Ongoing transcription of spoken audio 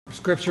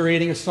Scripture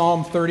reading is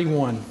Psalm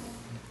 31.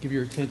 Give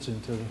your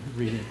attention to the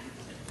reading.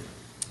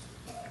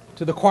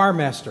 To the choir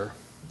master,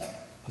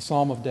 a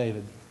psalm of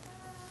David.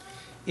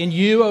 In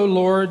you, O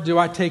Lord, do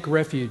I take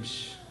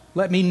refuge.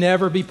 Let me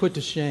never be put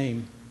to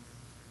shame.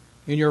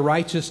 In your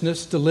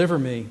righteousness, deliver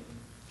me.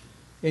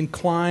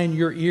 Incline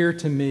your ear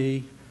to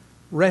me.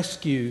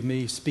 Rescue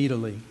me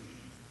speedily.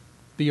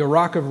 Be a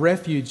rock of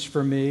refuge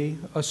for me,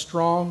 a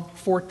strong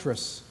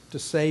fortress to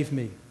save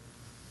me.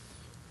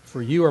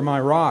 For you are my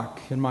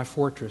rock and my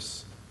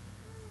fortress.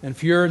 And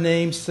for your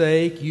name's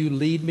sake, you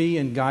lead me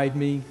and guide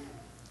me.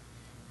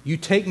 You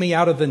take me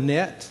out of the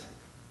net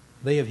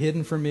they have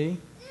hidden for me.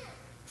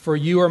 For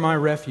you are my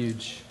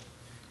refuge.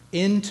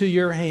 Into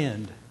your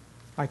hand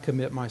I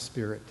commit my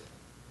spirit.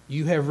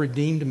 You have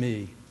redeemed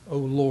me, O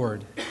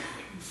Lord,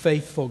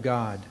 faithful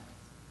God.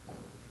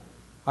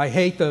 I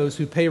hate those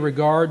who pay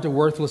regard to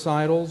worthless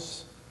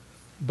idols,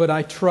 but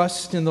I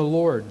trust in the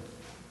Lord.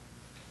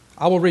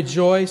 I will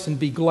rejoice and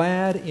be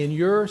glad in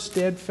your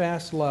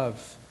steadfast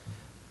love,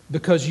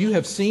 because you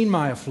have seen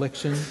my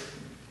affliction.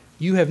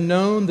 You have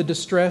known the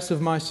distress of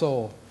my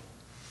soul,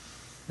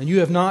 and you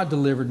have not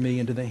delivered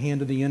me into the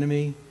hand of the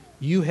enemy.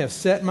 You have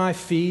set my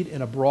feet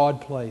in a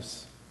broad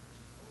place.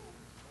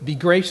 Be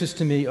gracious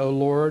to me, O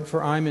Lord,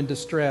 for I am in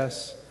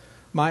distress.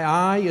 My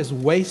eye is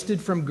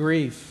wasted from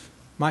grief,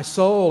 my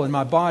soul and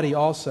my body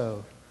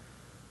also.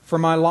 For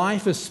my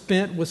life is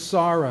spent with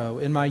sorrow,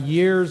 and my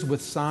years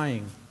with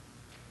sighing.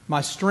 My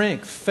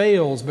strength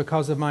fails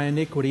because of my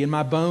iniquity, and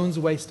my bones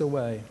waste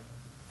away.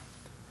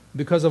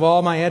 Because of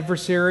all my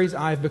adversaries,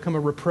 I have become a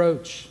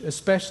reproach,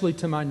 especially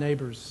to my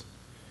neighbors,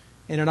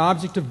 and an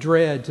object of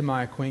dread to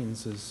my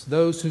acquaintances.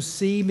 Those who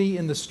see me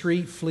in the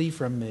street flee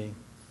from me.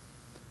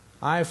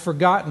 I have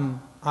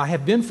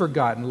been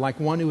forgotten like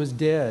one who is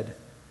dead.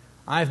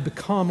 I have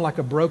become like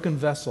a broken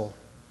vessel.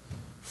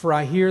 For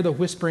I hear the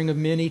whispering of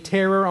many,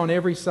 terror on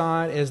every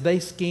side, as they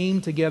scheme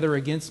together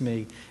against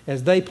me,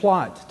 as they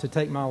plot to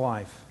take my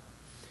life.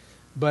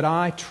 But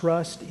I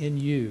trust in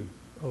you,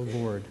 O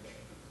Lord.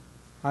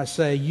 I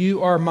say,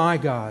 you are my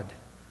God.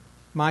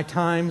 My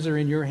times are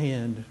in your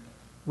hand.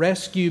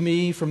 Rescue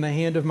me from the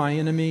hand of my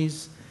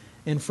enemies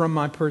and from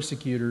my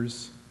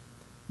persecutors.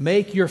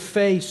 Make your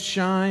face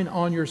shine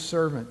on your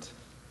servant.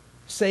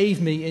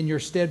 Save me in your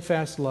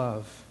steadfast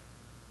love.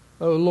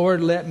 O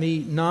Lord, let me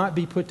not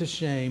be put to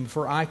shame,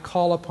 for I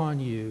call upon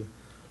you.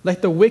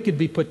 Let the wicked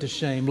be put to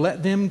shame.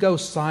 Let them go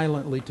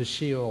silently to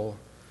Sheol.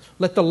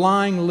 Let the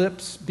lying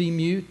lips be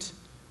mute,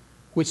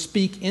 which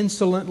speak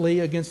insolently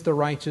against the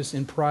righteous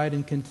in pride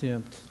and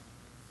contempt.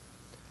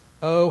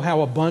 Oh,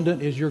 how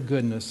abundant is your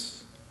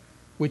goodness,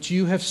 which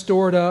you have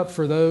stored up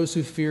for those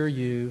who fear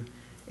you,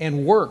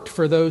 and worked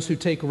for those who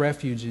take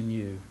refuge in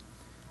you.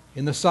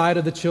 In the sight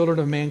of the children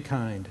of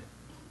mankind,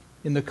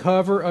 in the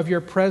cover of your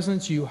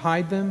presence you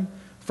hide them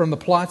from the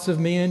plots of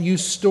men. You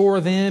store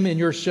them in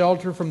your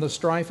shelter from the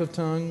strife of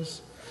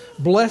tongues.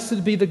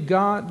 Blessed be the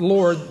God,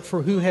 Lord,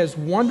 for who has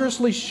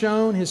wondrously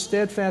shown his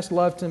steadfast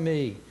love to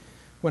me.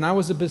 When I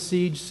was a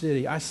besieged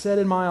city, I said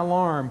in my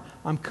alarm,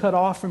 I'm cut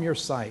off from your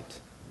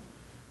sight.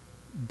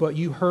 But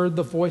you heard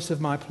the voice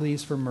of my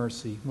pleas for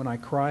mercy when I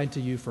cried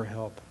to you for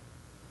help.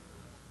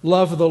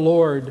 Love the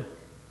Lord,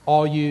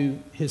 all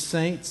you his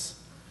saints.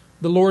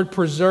 The Lord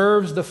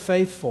preserves the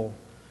faithful,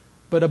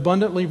 but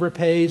abundantly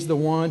repays the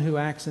one who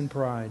acts in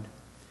pride.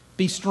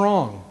 Be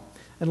strong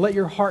and let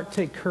your heart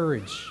take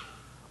courage,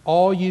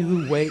 all you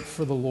who wait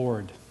for the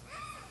Lord.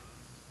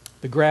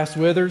 The grass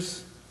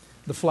withers,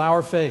 the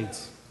flower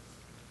fades,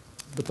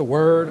 but the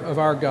word of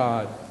our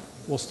God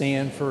will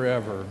stand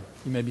forever.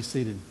 You may be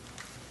seated.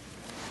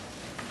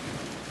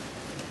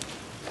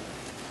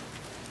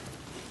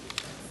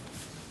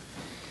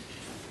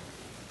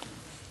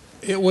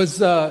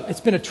 It's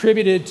been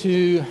attributed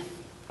to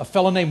a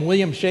fellow named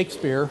William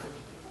Shakespeare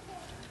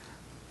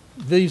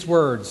these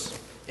words: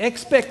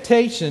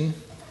 expectation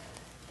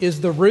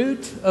is the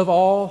root of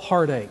all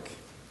heartache.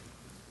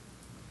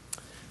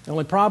 The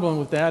only problem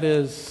with that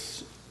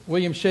is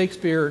William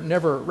Shakespeare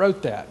never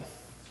wrote that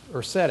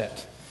or said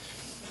it.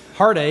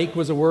 Heartache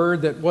was a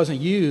word that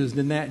wasn't used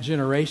in that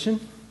generation.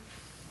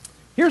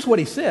 Here's what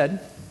he said,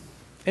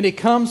 and it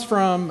comes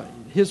from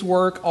his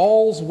work,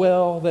 All's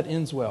Well That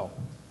Ends Well.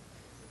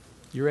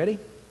 You ready?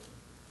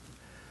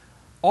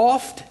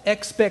 Oft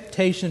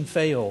expectation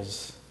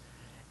fails,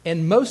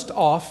 and most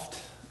oft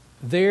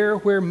there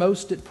where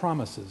most it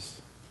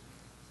promises.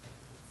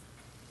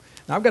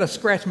 Now I've got to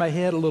scratch my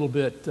head a little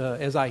bit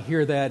as I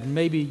hear that, and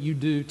maybe you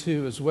do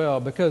too as well,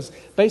 because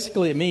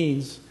basically it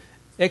means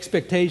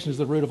expectation is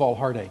the root of all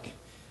heartache.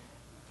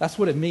 That's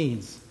what it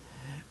means.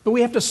 But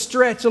we have to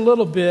stretch a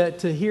little bit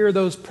to hear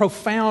those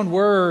profound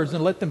words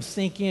and let them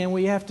sink in.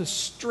 We have to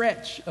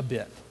stretch a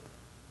bit.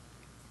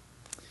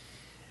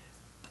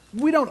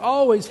 We don't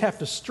always have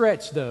to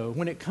stretch, though,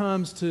 when it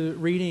comes to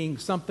reading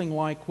something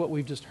like what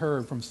we've just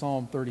heard from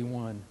Psalm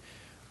 31.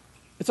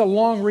 It's a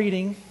long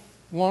reading,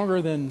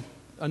 longer than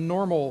a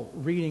normal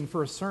reading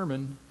for a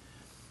sermon.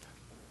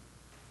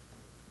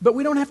 But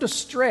we don't have to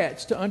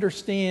stretch to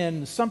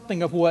understand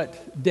something of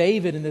what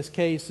David in this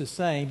case is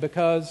saying,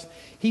 because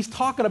he's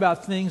talking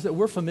about things that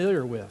we're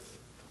familiar with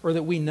or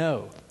that we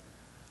know,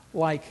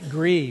 like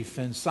grief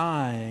and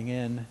sighing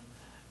and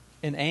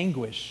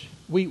anguish.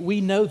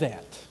 We know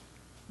that.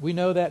 We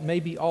know that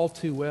maybe all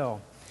too well.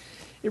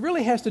 It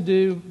really has to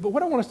do, but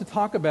what I want us to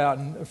talk about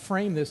and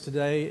frame this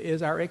today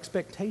is our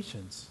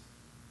expectations.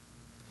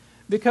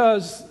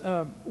 Because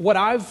what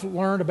I've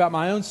learned about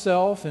my own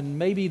self, and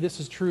maybe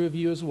this is true of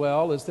you as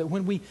well, is that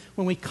when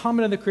we come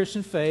into the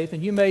Christian faith,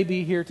 and you may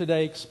be here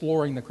today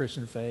exploring the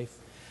Christian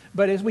faith,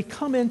 but as we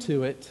come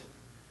into it,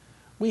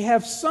 we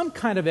have some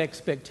kind of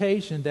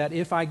expectation that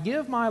if I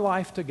give my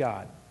life to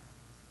God,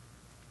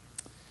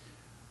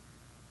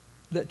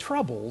 that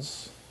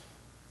troubles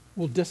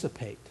will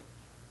dissipate.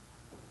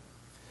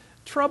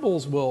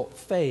 Troubles will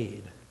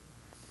fade,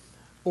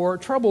 or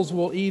troubles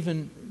will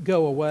even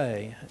go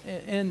away.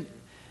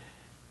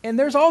 And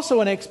there's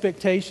also an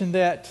expectation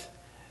that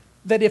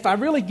if I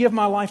really give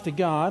my life to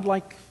God,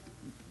 like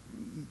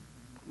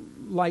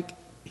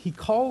He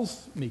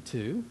calls me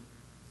to,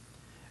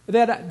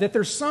 that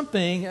there's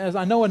something, as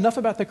I know enough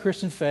about the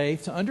Christian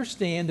faith to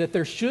understand that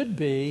there should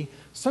be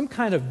some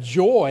kind of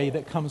joy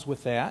that comes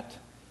with that,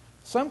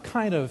 some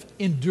kind of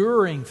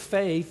enduring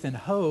faith and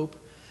hope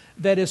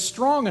that is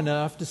strong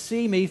enough to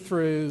see me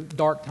through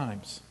dark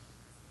times.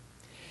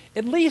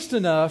 At least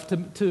enough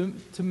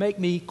to make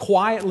me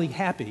quietly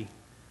happy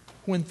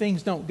when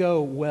things don't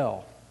go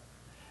well.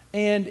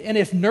 And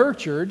if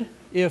nurtured,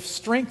 if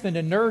strengthened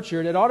and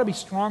nurtured, it ought to be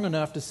strong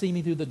enough to see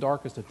me through the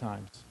darkest of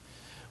times.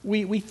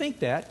 We think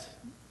that,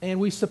 and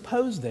we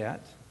suppose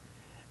that,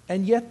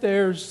 and yet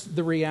there's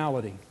the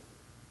reality.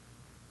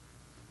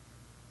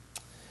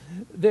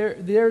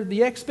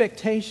 The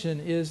expectation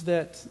is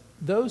that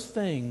those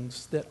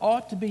things that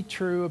ought to be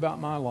true about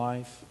my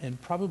life, and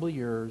probably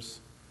yours,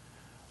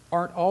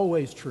 aren't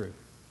always true.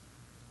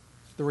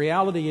 The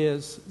reality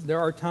is there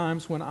are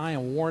times when I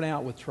am worn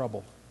out with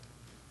trouble.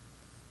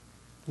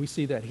 We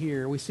see that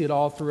here. We see it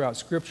all throughout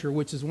Scripture,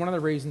 which is one of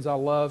the reasons I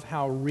love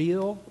how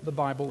real the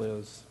Bible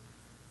is.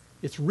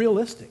 It's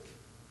realistic.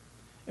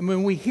 And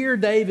when we hear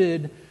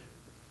David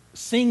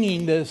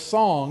singing this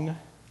song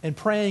and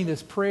praying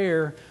this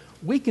prayer,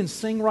 we can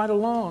sing right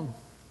along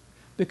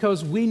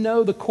because we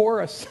know the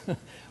chorus.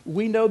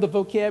 We know the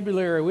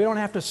vocabulary. We don't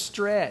have to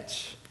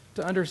stretch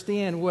to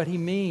understand what he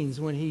means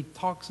when he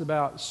talks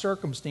about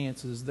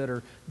circumstances that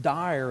are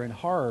dire and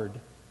hard,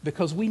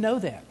 because we know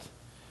that.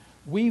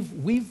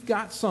 We've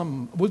got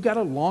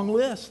a long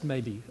list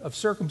maybe of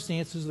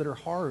circumstances that are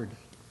hard.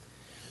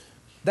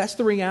 That's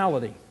the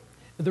reality.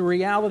 The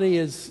reality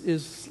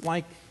is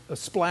like a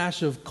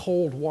splash of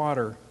cold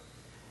water.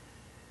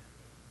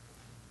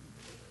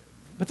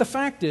 But the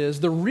fact is,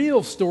 the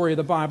real story of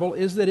the Bible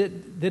is that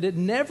it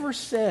never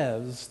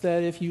says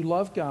that if you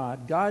love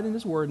God, God in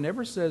His Word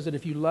never says that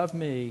if you love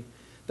me,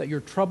 that your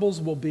troubles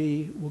will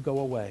go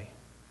away.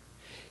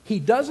 He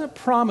doesn't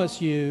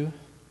promise you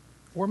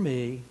or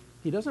me,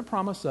 He doesn't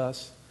promise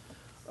us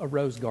a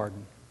rose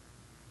garden.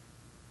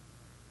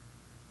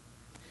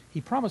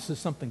 He promises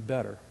something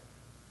better,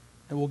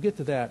 and we'll get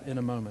to that in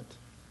a moment.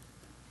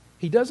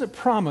 He doesn't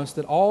promise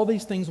that all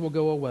these things will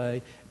go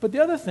away. But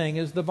the other thing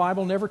is the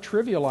Bible never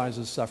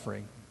trivializes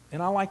suffering.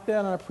 And I like that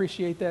and I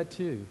appreciate that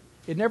too.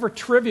 It never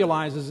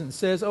trivializes and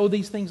says, oh,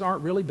 these things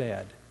aren't really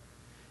bad.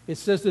 It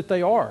says that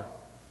they are.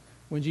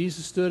 When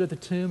Jesus stood at the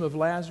tomb of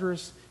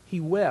Lazarus, He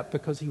wept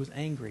because He was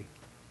angry.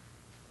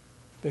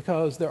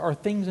 Because there are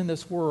things in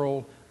this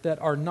world that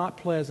are not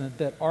pleasant,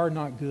 that are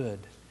not good.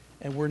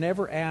 And we're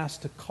never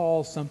asked to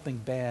call something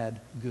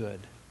bad good.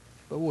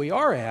 But what we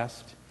are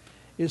asked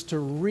is to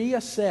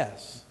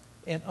reassess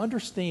and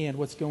understand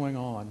what's going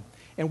on.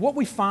 And what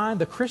we find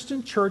the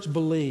Christian church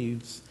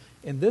believes,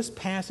 and this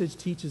passage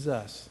teaches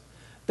us,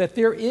 that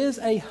there is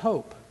a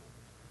hope.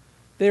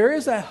 There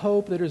is a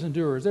hope that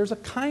endures. There's a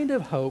kind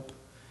of hope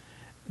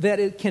that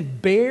it can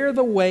bear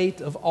the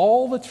weight of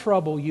all the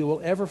trouble you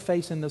will ever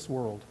face in this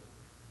world.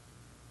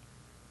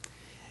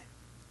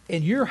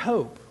 And your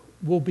hope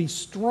will be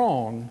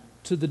strong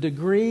to the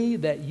degree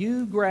that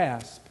you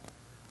grasp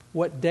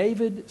what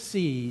David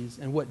sees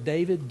and what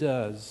David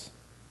does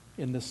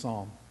in this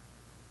psalm.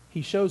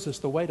 He shows us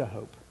the way to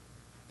hope.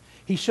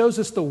 He shows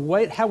us the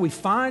way, how we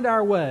find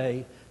our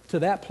way to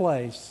that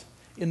place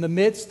in the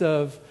midst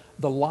of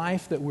the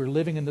life that we're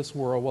living in this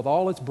world, with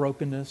all its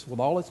brokenness, with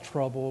all its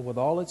trouble, with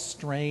all its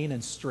strain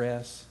and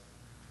stress.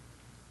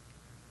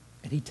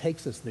 And He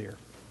takes us there.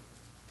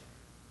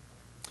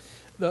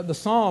 The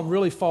psalm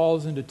really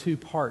falls into two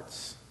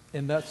parts,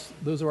 and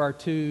those are our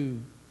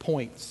 2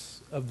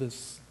 points of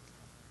this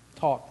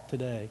talk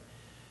today.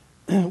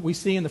 We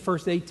see in the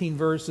first 18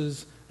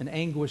 verses an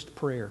anguished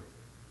prayer.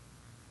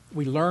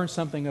 We learn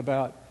something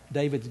about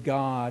David's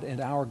God and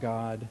our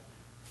God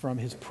from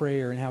his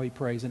prayer and how he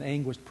prays, an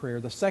anguished prayer.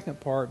 The second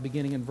part,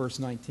 beginning in verse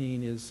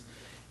 19, is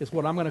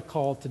what I'm going to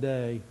call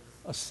today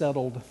a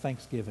settled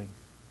thanksgiving.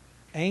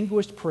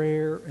 Anguished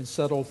prayer and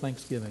settled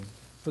thanksgiving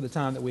for the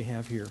time that we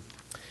have here.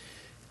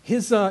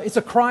 It's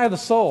a cry of the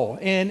soul,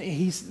 and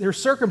there's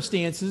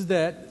circumstances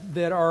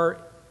that are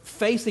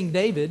facing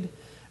David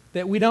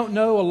that we don't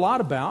know a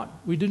lot about.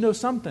 We do know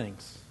some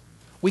things.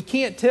 We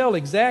can't tell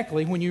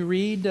exactly. When you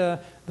read the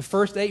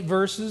first 8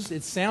 verses,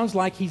 it sounds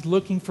like he's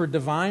looking for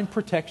divine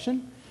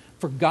protection,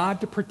 for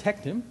God to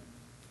protect him.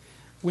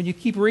 When you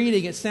keep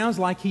reading, it sounds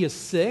like he is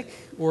sick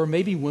or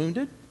maybe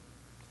wounded.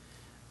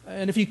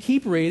 And if you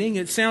keep reading,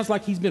 it sounds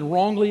like he's been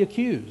wrongly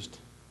accused.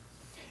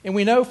 And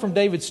we know from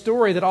David's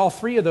story that all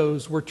 3 of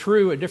those were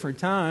true at different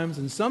times,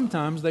 and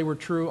sometimes they were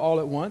true all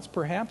at once,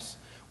 perhaps.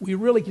 We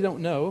really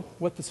don't know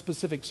what the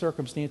specific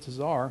circumstances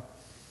are.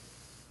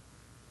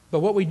 But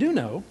what we do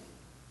know,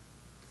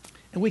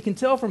 and we can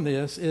tell from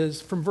this,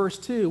 is from verse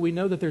 2, we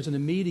know that there's an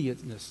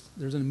immediateness.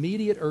 There's an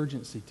immediate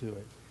urgency to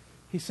it.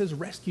 He says,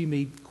 rescue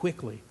me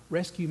quickly.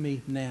 Rescue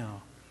me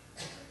now.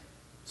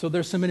 So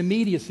there's some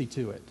immediacy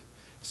to it.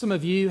 Some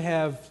of you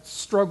have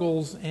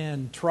struggles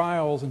and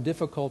trials and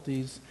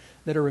difficulties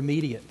that are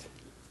immediate.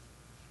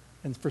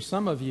 And for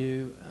some of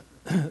you,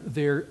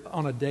 they're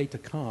on a day to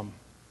come.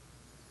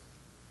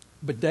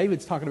 But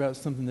David's talking about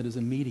something that is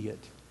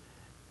immediate.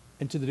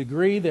 And to the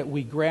degree that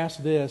we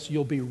grasp this,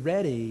 you'll be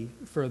ready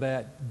for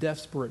that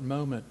desperate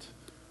moment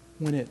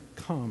when it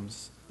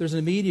comes. There's an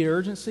immediate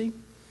urgency.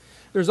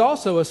 There's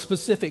also a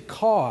specific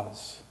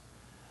cause.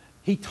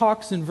 He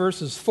talks in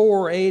verses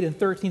 4, 8, and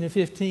 13 and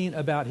 15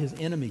 about his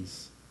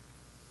enemies.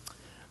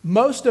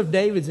 Most of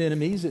David's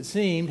enemies, it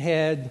seemed,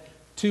 had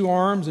 2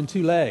 arms and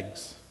 2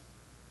 legs.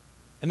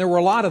 And there were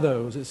a lot of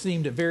those, it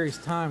seemed, at various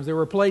times. There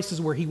were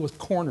places where he was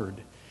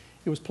cornered.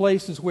 It was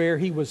places where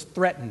he was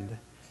threatened.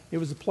 It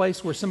was a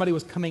place where somebody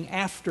was coming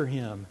after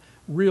him,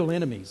 real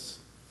enemies.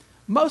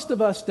 Most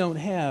of us don't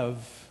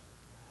have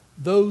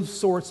those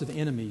sorts of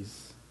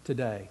enemies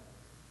today.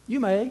 You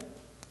may.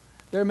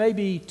 There may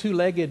be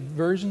 2-legged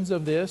versions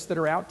of this that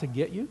are out to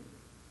get you,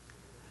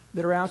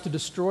 that are out to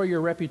destroy your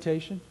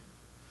reputation.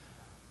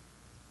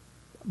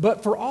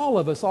 But for all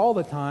of us, all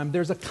the time,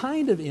 there's a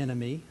kind of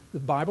enemy, the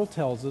Bible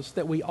tells us,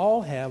 that we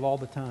all have all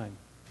the time.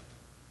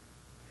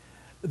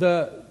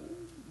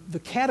 The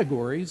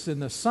categories in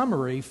the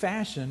summary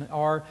fashion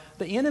are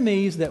the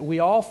enemies that we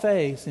all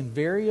face in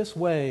various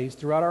ways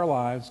throughout our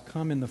lives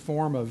come in the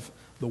form of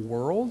the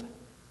world,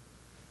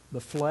 the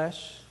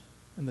flesh,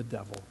 and the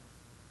devil.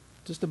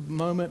 Just a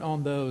moment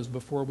on those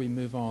before we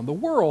move on. The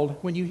world,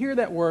 when you hear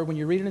that word, when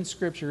you read it in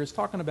Scripture, it's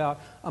talking about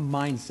a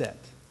mindset.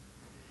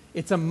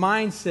 It's a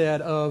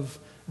mindset of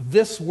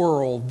this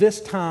world,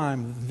 this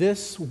time,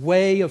 this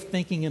way of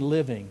thinking and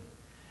living.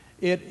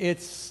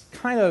 It's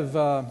kind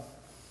of,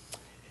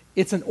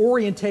 it's an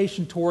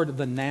orientation toward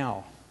the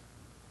now.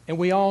 And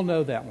we all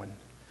know that one.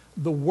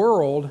 The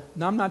world,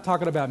 now I'm not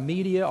talking about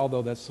media,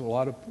 although that's a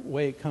lot of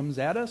way it comes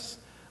at us.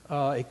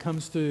 It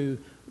comes through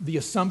the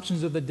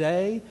assumptions of the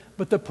day.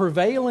 But the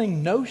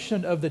prevailing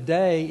notion of the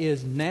day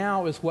is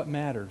now is what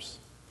matters.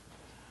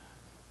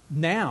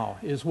 Now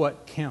is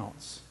what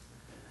counts.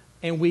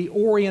 And we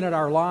oriented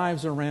our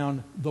lives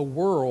around the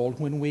world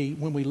when we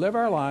live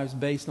our lives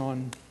based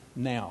on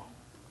now.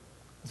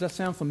 Does that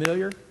sound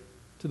familiar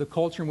to the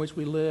culture in which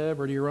we live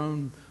or to your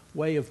own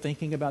way of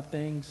thinking about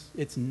things?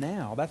 It's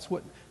now. That's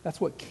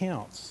what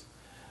counts.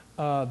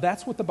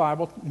 That's what the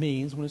Bible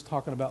means when it's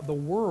talking about the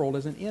world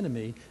as an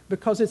enemy,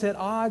 because it's at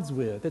odds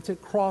with, it's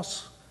at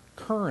cross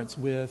currents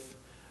with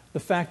the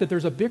fact that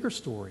there's a bigger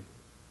story.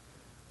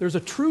 There's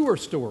a truer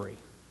story.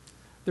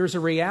 There's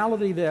a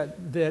reality that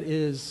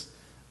is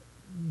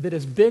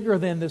bigger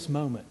than this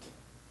moment,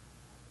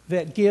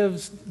 that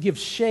gives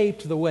shape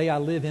to the way I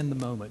live in the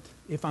moment.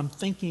 If I'm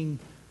thinking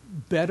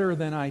better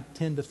than I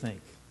tend to think,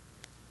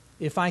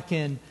 if I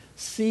can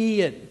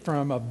see it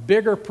from a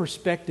bigger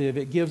perspective,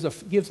 it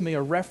gives me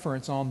a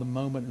reference on the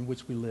moment in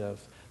which we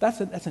live. That's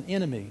an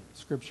enemy,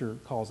 Scripture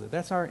calls it.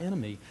 That's our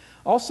enemy.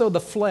 Also, the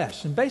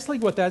flesh. And basically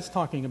what that's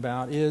talking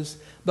about is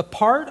the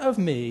part of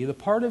me, the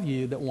part of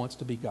you that wants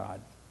to be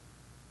God,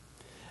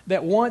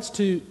 that wants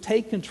to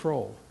take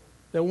control,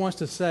 that wants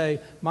to say,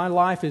 my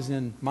life is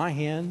in my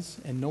hands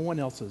and no one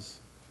else's.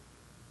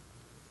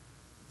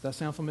 Does that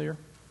sound familiar?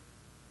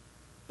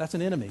 That's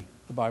an enemy,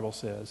 the Bible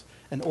says.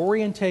 An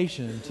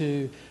orientation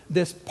to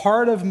this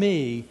part of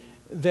me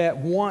that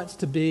wants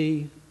to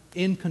be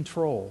in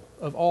control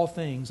of all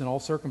things and all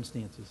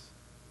circumstances.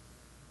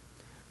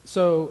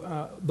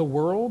 So the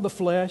world, the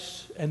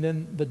flesh, and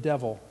then the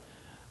devil.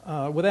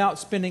 Without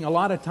spending a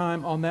lot of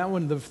time on that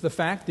one, the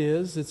fact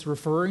is it's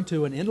referring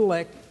to an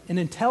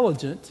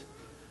intelligent,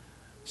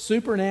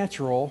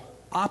 supernatural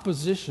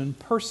opposition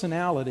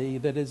personality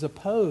that is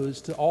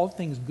opposed to all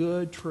things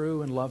good,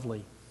 true, and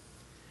lovely.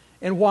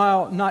 And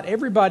while not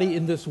everybody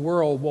in this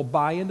world will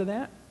buy into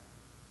that,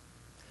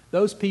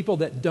 those people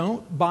that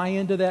don't buy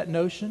into that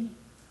notion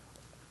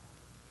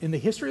in the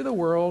history of the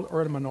world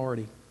are a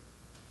minority.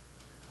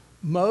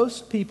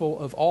 Most people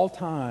of all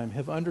time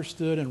have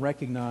understood and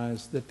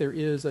recognized that there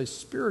is a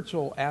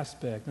spiritual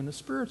aspect and a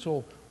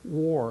spiritual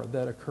war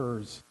that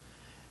occurs.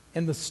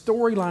 And the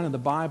storyline of the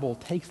Bible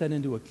takes that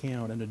into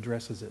account and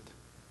addresses it.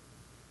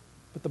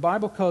 But the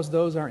Bible calls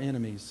those our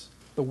enemies.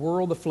 the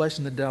world, the flesh,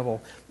 and the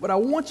devil. What I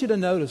want you to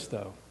notice,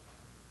 though,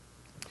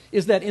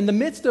 is that in the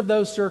midst of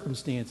those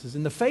circumstances,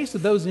 in the face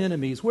of those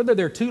enemies, whether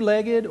they're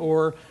two-legged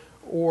or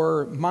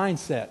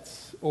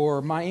mindsets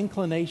or my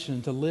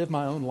inclination to live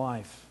my own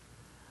life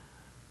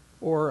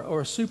or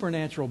a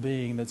supernatural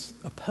being that's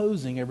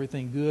opposing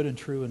everything good and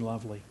true and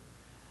lovely,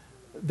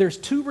 there's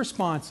two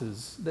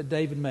responses that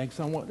David makes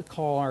I want to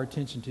call our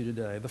attention to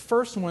today. The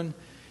first one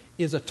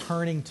is a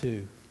turning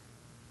to.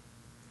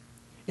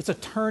 It's a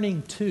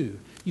turning to.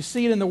 You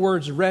see it in the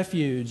words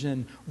refuge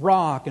and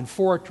rock and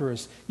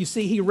fortress. You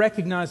see, he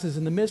recognizes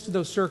in the midst of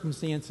those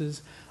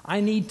circumstances,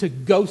 I need to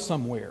go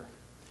somewhere.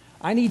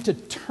 I need to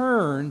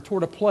turn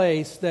toward a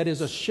place that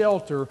is a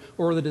shelter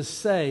or that is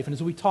safe. And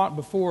as we talked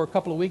before a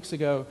couple of weeks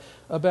ago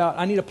about,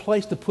 I need a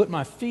place to put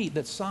my feet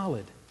that's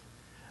solid.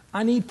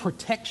 I need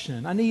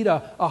protection. I need a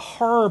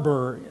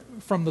harbor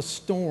from the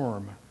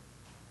storm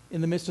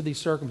in the midst of these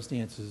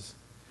circumstances.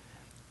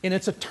 And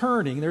it's a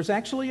turning. There's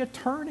actually a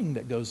turning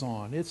that goes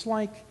on. It's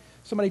like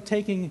somebody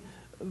taking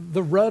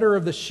the rudder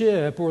of the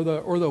ship or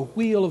the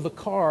wheel of the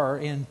car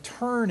and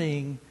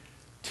turning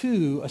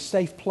to a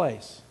safe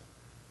place.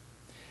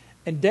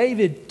 And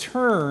David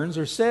turns,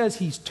 or says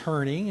he's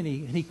turning, and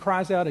he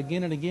cries out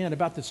again and again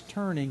about this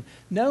turning,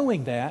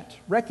 knowing that,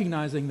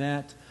 recognizing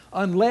that,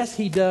 unless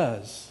he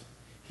does,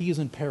 he is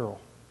in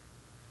peril.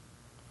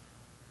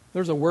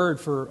 There's a word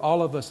for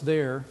all of us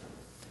there.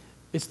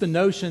 It's the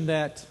notion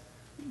that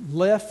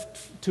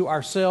left to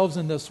ourselves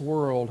in this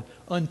world,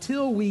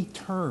 until we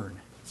turn,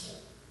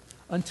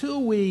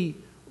 until we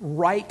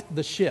right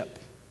the ship,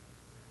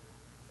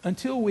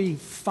 until we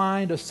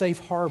find a safe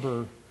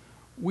harbor,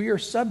 we are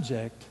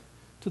subject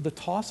to the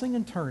tossing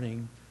and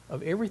turning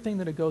of everything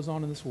that goes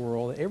on in this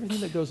world, everything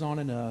that goes on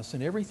in us,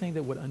 and everything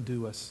that would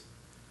undo us.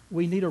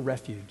 We need a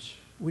refuge.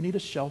 We need a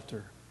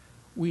shelter.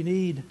 We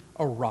need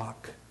a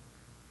rock.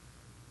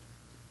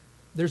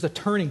 There's a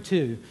turning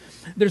to.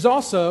 There's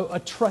also a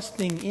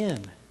trusting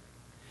in.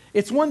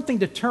 It's one thing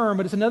to turn,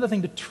 but it's another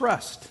thing to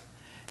trust.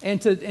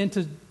 And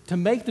to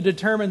make the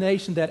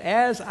determination that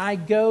as I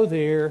go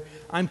there,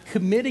 I'm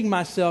committing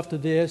myself to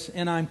this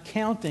and I'm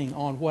counting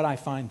on what I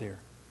find there.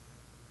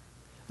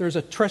 There's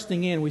a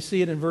trusting in. We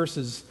see it in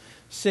verses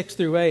 6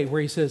 through 8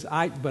 where he says,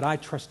 but I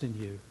trust in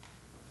you.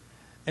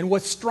 And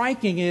what's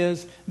striking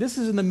is this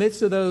is in the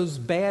midst of those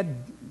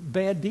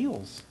bad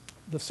deals.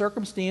 The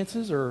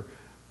circumstances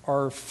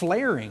are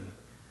flaring.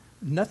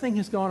 Nothing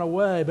has gone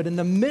away. But in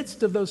the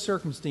midst of those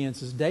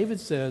circumstances, David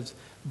says,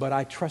 but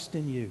I trust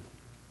in you.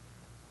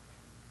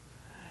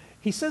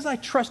 He says, I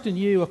trust in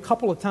you a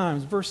couple of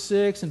times. Verse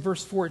 6 and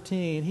verse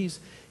 14. He's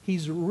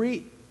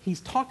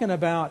talking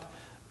about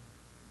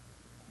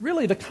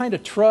really the kind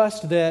of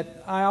trust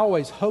that I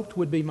always hoped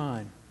would be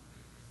mine.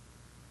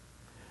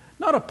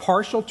 Not a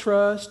partial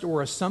trust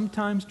or a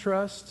sometimes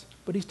trust,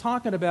 but he's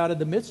talking about in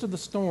the midst of the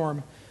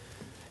storm,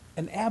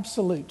 an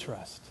absolute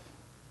trust.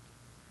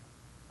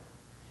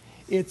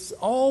 It's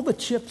all the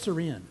chips are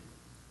in.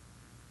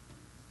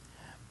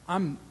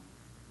 I'm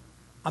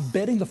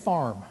betting the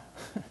farm.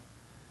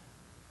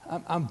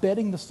 I'm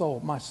betting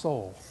my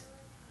soul.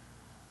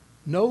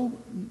 No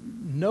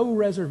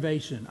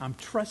reservation. I'm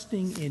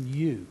trusting in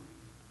you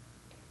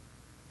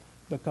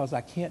because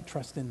I can't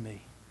trust in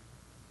me.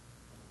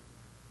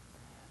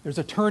 There's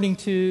a turning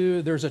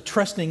to, there's a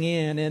trusting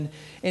in,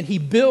 and he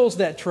builds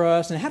that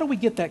trust. And how do we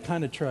get that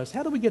kind of trust?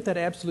 How do we get that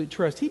absolute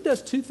trust? He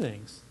does two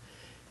things.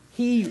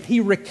 He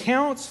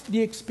recounts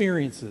the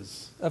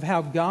experiences of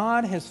how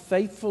God has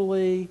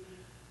faithfully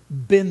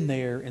been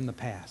there in the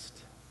past.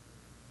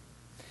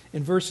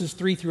 In verses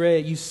 3 through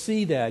 8, you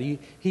see that.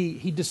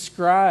 He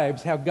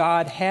describes how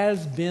God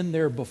has been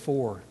there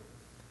before.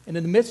 And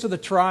in the midst of the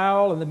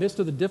trial, in the midst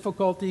of the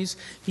difficulties,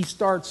 he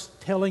starts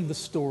telling the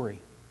story.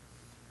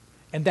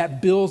 And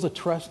that builds a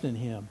trust in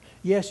him.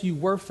 Yes, you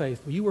were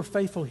faithful. You were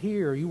faithful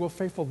here. You were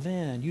faithful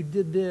then. You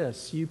did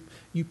this. You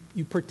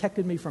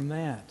protected me from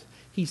that.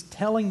 He's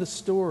telling the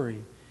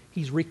story.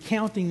 He's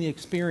recounting the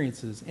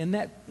experiences. And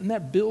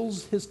that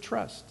builds his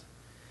trust.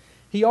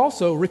 He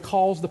also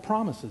recalls the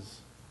promises.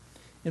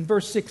 In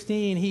verse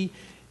 16,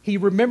 he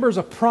remembers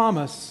a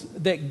promise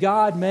that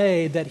God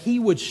made that he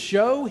would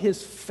show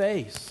his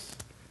face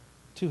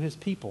to his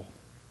people.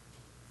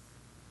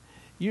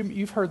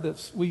 You've heard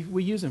this. We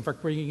use it. In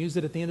fact, we use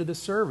it at the end of this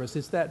service.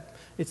 It's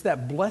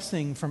that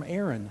blessing from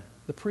Aaron,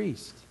 the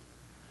priest.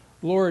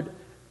 Lord,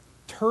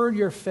 turn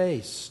your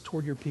face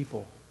toward your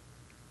people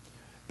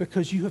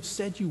because you have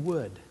said you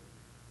would.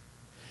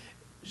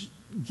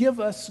 Give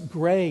us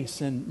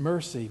grace and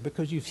mercy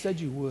because you've said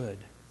you would.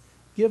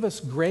 Give us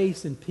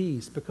grace and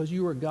peace because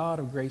you are God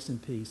of grace and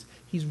peace.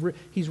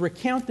 He's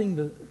recounting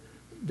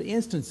the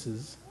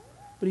instances,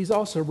 but he's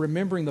also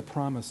remembering the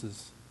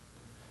promises.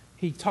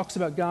 He talks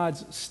about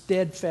God's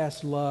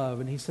steadfast love,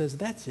 and he says,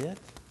 that's it.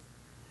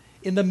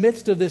 In the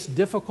midst of this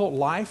difficult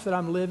life that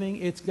I'm living,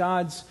 it's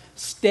God's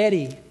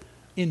steady,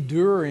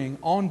 enduring,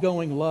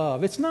 ongoing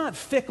love. It's not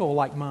fickle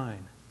like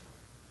mine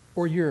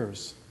or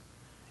yours.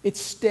 It's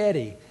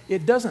steady.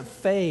 It doesn't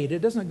fade.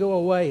 It doesn't go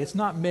away. It's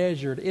not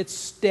measured. It's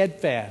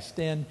steadfast,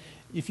 and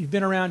If you've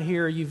been around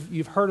here,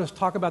 you've heard us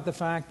talk about the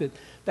fact that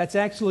that's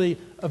actually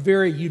a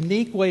very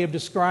unique way of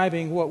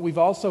describing what we've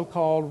also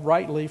called,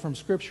 rightly from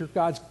Scripture,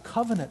 God's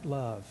covenant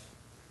love.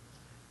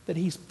 That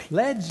He's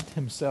pledged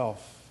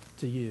Himself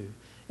to you.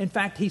 In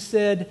fact, He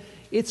said,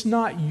 it's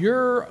not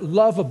your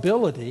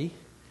lovability,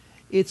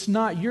 it's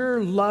not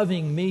your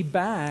loving me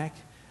back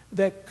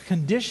that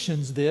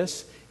conditions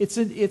this.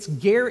 It's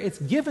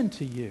given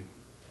to you.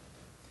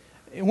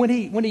 And when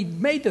he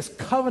made this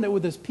covenant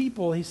with His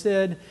people, He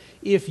said,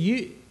 if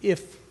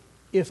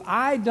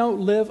I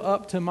don't live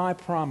up to my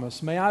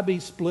promise, may I be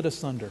split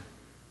asunder.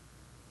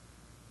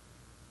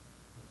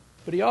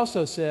 But He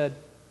also said,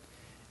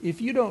 if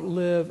you don't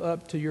live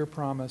up to your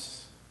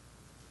promise,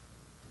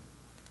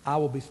 I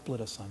will be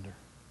split asunder.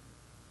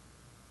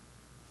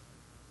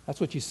 That's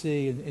what you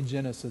see in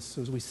Genesis,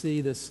 as we see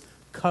this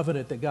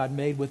covenant that God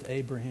made with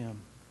Abraham.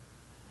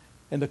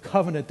 And the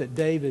covenant that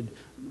David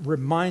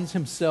reminds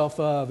himself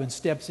of and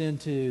steps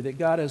into, that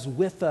God is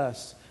with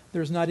us.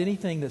 There's not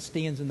anything that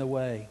stands in the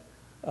way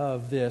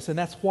of this. And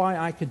that's why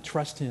I could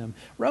trust Him.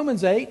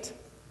 Romans 8,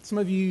 some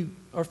of you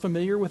are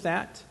familiar with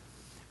that.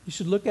 You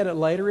should look at it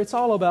later. It's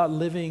all about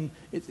living,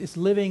 it's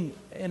living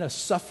in a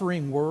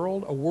suffering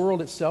world, a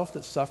world itself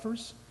that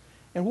suffers.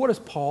 And what does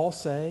Paul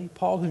say?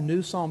 Paul, who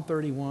knew Psalm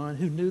 31,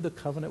 who knew the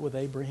covenant with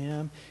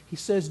Abraham, he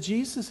says,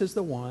 Jesus is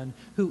the one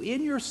who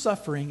in your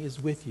suffering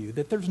is with you,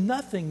 that there's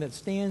nothing that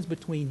stands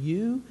between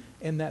you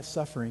and that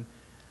suffering.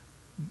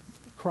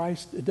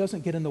 Christ, it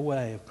doesn't get in the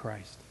way of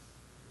Christ.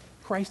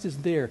 Christ is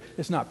there.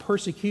 It's not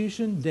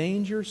persecution,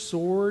 danger,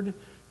 sword,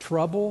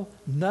 trouble.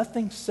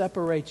 Nothing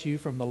separates you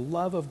from the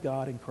love of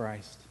God in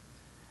Christ.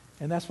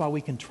 And that's why we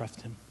can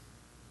trust Him.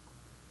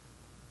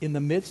 In the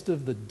midst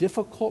of the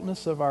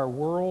difficultness of our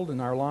world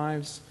and our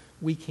lives,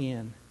 we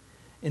can.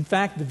 In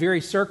fact, the very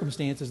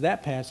circumstances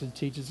that passage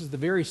teaches us, the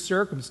very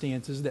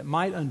circumstances that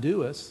might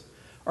undo us,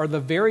 are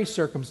the very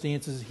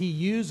circumstances He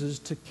uses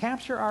to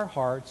capture our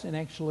hearts and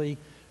actually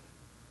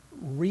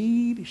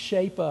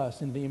reshape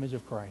us in the image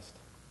of Christ.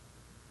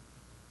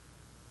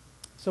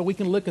 So we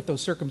can look at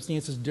those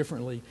circumstances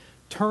differently,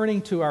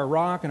 turning to our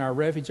rock and our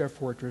refuge, our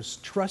fortress,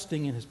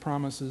 trusting in His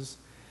promises.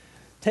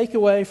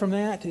 Takeaway from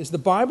that is the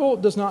Bible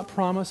does not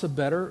promise a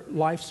better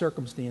life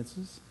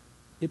circumstances.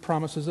 It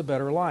promises a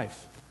better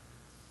life.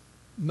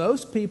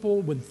 Most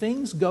people, when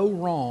things go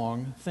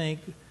wrong,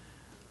 think,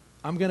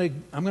 I'm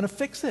going to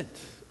fix it,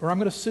 or I'm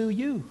going to sue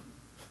you.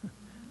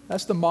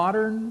 That's the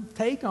modern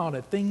take on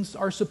it. Things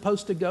are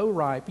supposed to go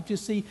right. But you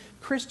see,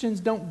 Christians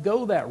don't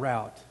go that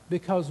route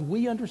because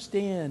we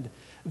understand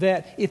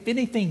that if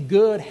anything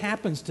good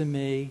happens to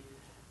me,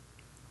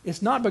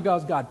 it's not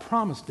because God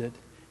promised it.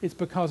 It's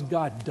because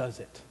God does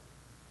it.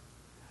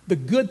 The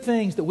good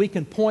things that we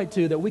can point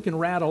to, that we can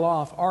rattle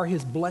off, are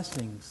His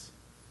blessings.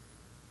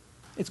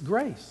 It's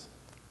grace.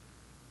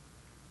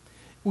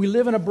 We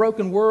live in a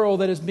broken world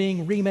that is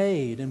being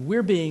remade, and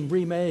we're being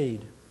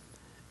remade.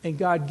 And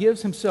God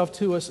gives Himself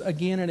to us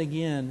again and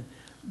again.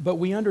 But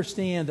we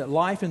understand that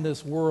life in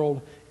this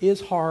world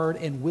is hard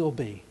and will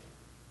be.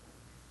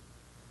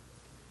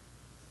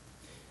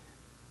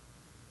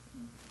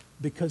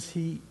 Because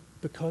He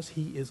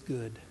is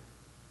good.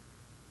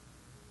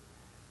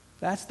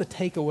 That's the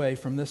takeaway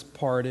from this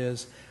part,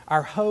 is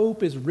our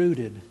hope is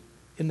rooted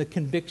in the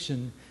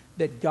conviction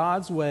that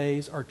God's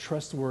ways are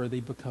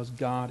trustworthy because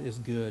God is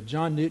good.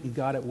 John Newton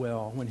got it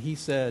well when he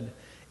said,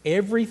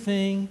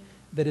 everything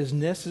that is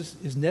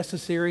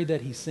necessary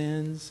that He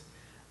sends,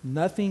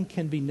 nothing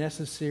can be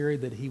necessary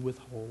that He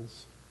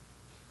withholds.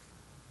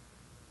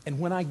 And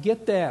when I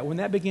get that, when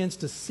that begins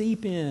to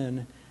seep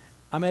in,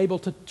 I'm able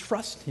to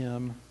trust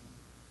Him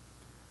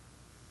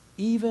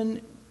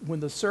even when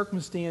the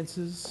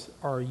circumstances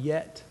are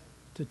yet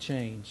to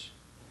change.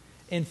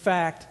 In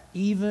fact,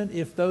 even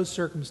if those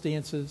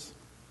circumstances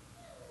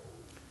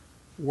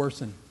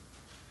worsen.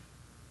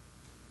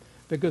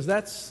 Because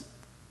that's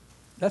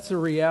a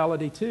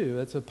reality too.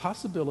 That's a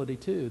possibility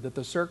too, that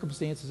the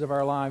circumstances of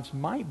our lives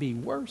might be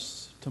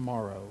worse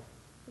tomorrow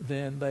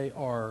than they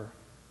are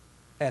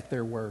at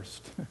their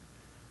worst.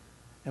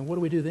 And what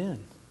do we do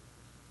then?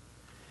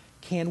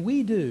 Can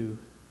we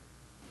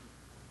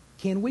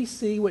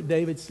see what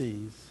David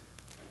sees?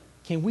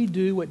 Can we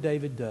do what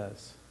David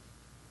does?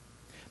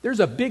 There's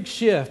a big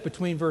shift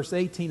between verse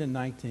 18 and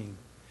 19.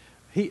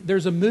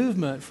 There's a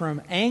movement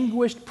from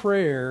anguished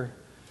prayer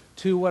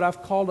to what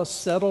I've called a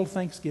settled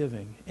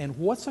thanksgiving. And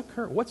what's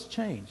occurred? What's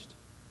changed?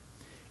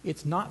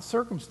 It's not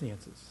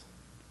circumstances.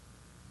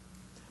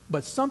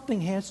 But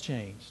something has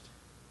changed.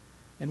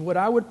 And what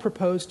I would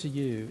propose to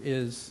you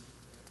is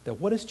that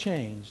what has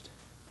changed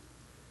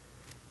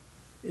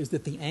is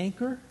that the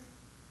anchor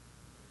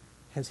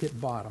has hit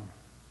bottom.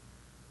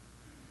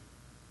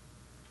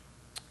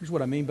 Here's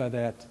what I mean by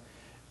that.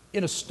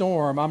 In a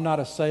storm, I'm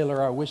not a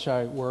sailor, I wish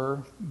I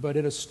were, but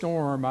in a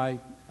storm,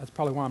 that's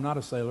probably why I'm not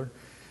a sailor.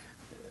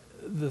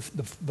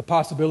 The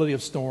possibility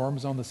of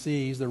storms on the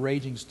seas, the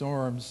raging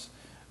storms.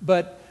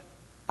 But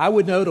I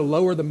would know to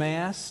lower the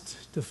mast,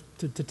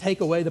 to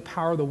take away the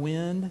power of the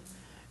wind,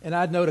 and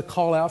I'd know to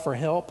call out for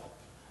help.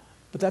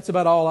 But that's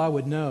about all I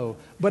would know.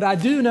 But I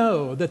do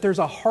know that there's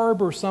a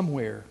harbor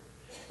somewhere,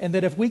 and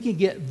that if we can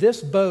get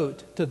this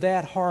boat to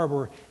that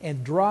harbor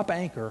and drop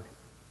anchor,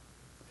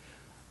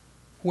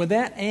 when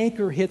that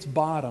anchor hits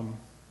bottom,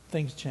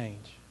 things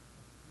change.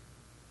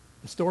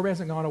 The storm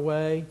hasn't gone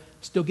away,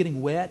 still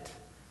getting wet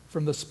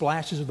from the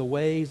splashes of the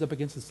waves up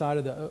against the side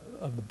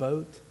of the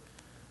boat.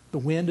 The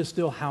wind is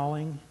still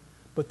howling,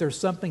 but there's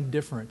something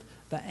different.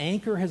 The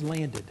anchor has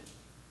landed,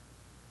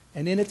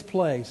 and in its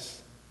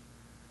place,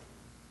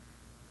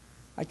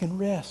 I can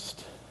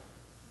rest.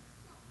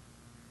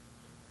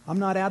 I'm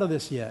not out of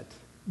this yet,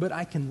 but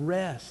I can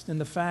rest in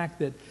the fact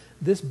that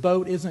this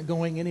boat isn't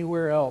going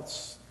anywhere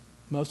else,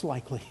 most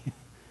likely.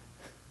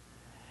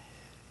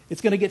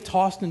 It's going to get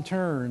tossed and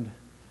turned.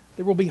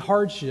 There will be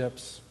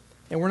hardships,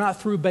 and we're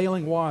not through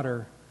bailing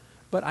water,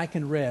 but I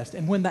can rest.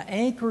 And when the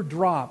anchor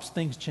drops,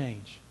 things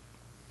change.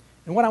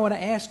 And what I want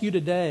to ask you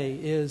today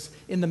is,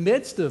 in the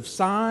midst of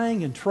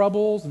sighing and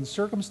troubles and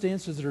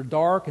circumstances that are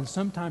dark and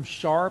sometimes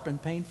sharp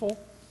and painful,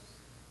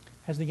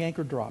 has the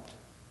anchor dropped?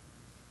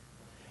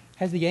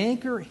 Has the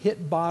anchor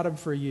hit bottom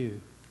for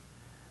you?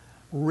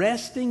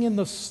 Resting in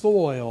the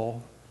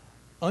soil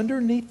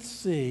underneath the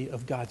sea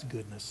of God's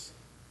goodness.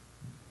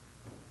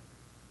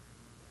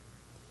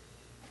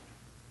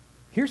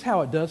 Here's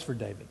how it does for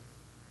David.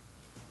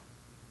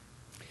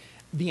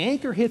 The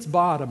anchor hits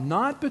bottom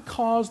not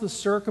because the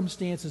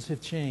circumstances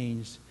have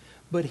changed,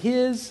 but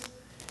his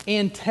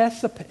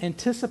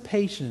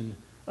anticipation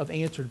of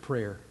answered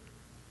prayer.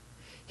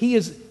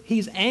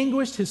 He's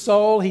anguished his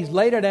soul. He's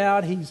laid it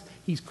out.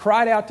 He's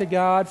cried out to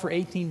God for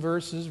 18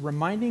 verses,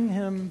 reminding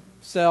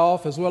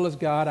himself as well as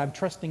God, I'm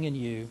trusting in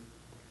you.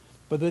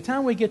 But by the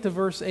time we get to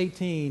verse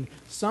 18,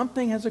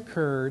 something has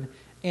occurred,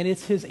 and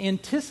it's his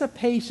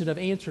anticipation of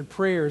answered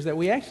prayers that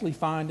we actually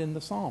find in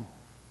the psalm.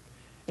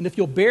 And if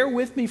you'll bear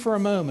with me for a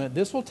moment,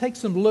 this will take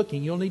some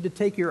looking. You'll need to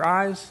take your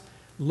eyes,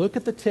 look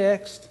at the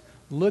text,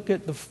 look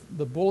at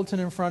the bulletin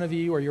in front of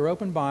you or your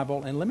open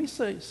Bible, and let me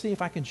see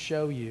if I can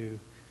show you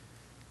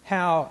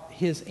how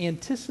his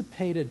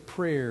anticipated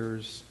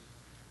prayers,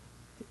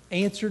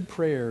 answered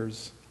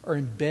prayers, are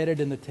embedded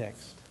in the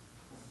text.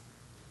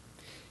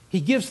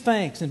 He gives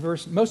thanks in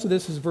most of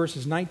this is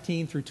verses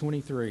 19 through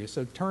 23.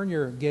 So turn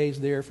your gaze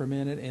there for a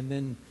minute, and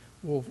then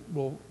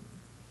we'll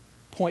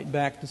point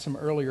back to some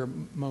earlier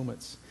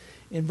moments.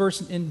 In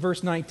verse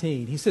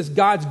 19, he says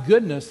God's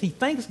goodness, he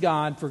thanks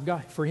God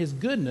for his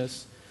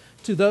goodness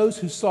to those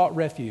who sought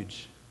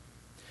refuge.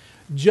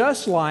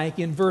 Just like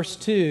in verse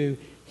 2,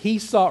 he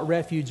sought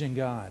refuge in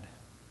God.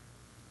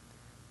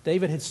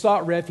 David had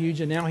sought refuge,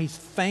 and now he's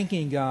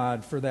thanking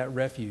God for that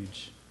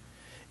refuge.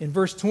 In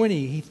verse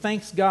 20, he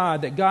thanks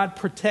God that God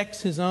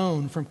protects his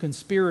own from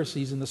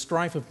conspiracies and the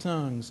strife of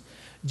tongues,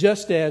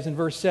 just as in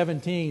verse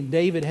 17,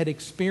 David had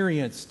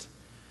experienced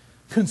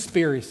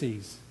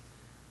conspiracies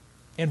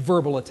and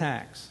verbal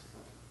attacks.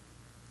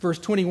 Verse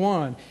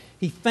 21,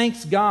 he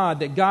thanks God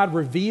that God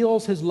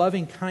reveals his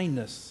loving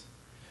kindness,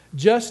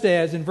 just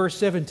as in verse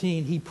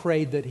 17, he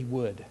prayed that he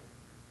would.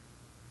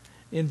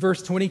 In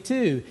verse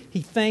 22,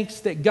 he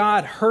thanks that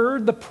God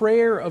heard the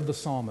prayer of the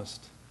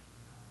psalmist,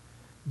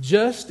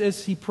 just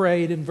as he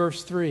prayed in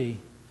verse 3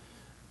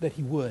 that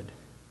he would.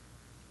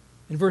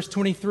 In verse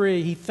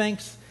 23, he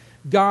thanks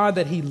God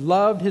that he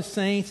loved his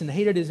saints and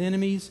hated his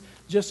enemies,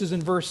 just as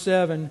in verse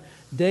 7,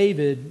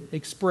 David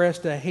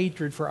expressed a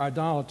hatred for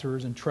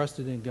idolaters and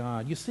trusted in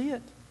God. You see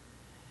it?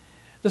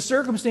 The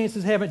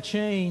circumstances haven't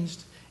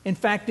changed. In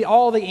fact,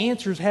 all the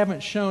answers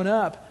haven't shown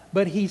up,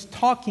 but he's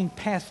talking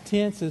past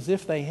tense as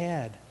if they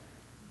had.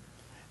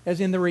 As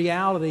in the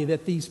reality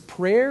that these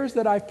prayers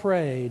that I've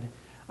prayed,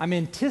 I'm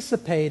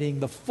anticipating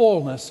the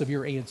fullness of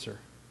your answer.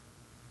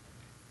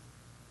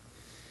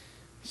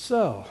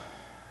 So,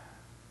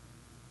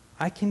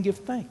 I can give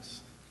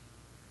thanks.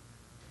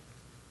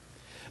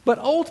 But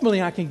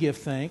ultimately I can give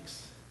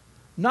thanks,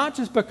 not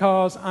just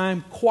because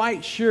I'm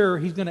quite sure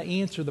he's going to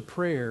answer the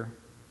prayer,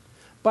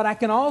 but I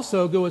can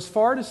also go as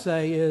far to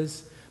say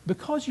is,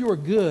 because you are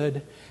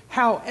good,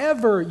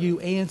 however you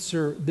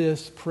answer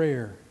this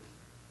prayer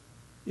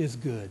is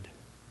good.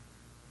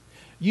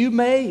 You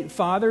may,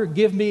 Father,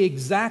 give me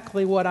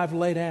exactly what I've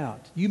laid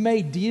out. You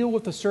may deal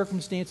with the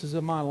circumstances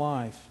of my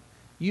life.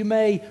 You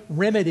may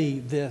remedy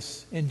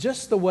this in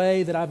just the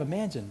way that I've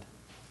imagined.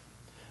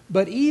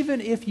 But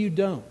even if you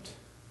don't,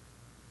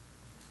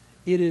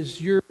 it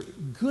is your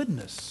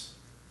goodness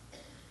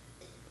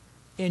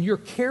and your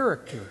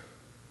character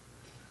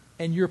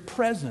and your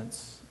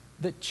presence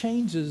that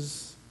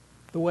changes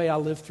the way I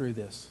live through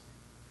this.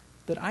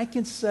 That I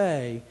can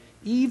say,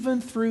 even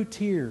through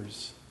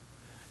tears,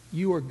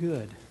 you are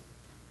good.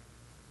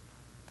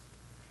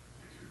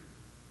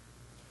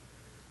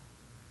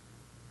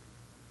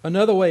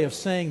 Another way of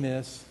saying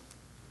this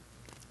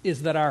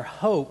is that our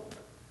hope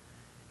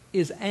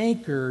is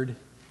anchored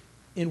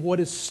in what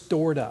is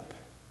stored up.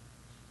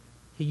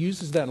 He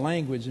uses that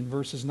language in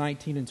verses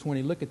 19 and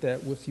 20. Look at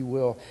that, if you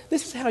will.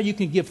 This is how you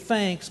can give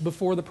thanks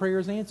before the prayer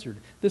is answered.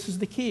 This is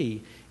the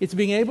key. It's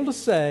being able to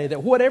say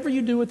that whatever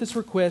you do with this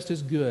request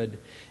is good.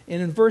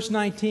 And in verse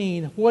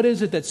 19, what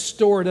is it that's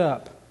stored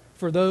up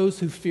for those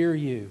who fear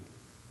you?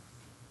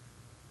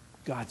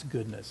 God's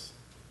goodness.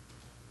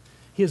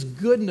 His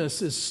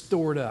goodness is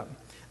stored up.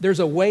 There's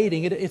a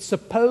waiting. It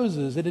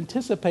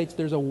anticipates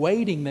there's a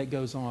waiting that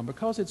goes on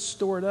because it's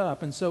stored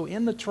up. And so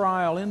in the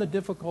trial, in the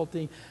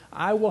difficulty,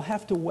 I will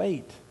have to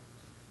wait.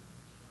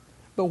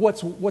 But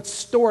what's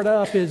stored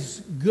up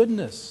is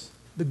goodness,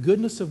 the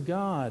goodness of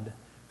God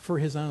for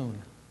His own.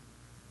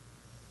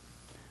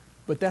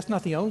 But that's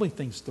not the only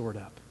thing stored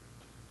up.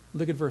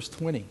 Look at verse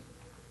 20.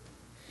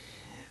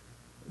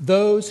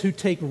 Those who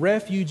take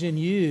refuge in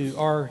you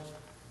are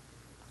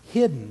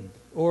hidden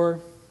or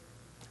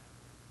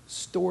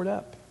stored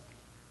up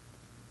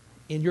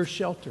in your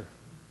shelter.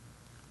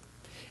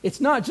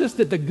 It's not just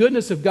that the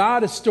goodness of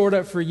God is stored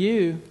up for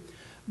you,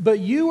 but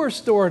you are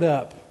stored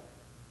up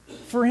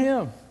for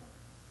Him.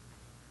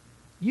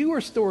 You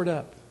are stored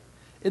up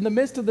in the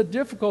midst of the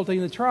difficulty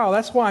and the trial.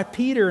 That's why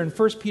Peter in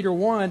 1 Peter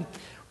 1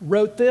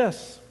 wrote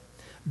this: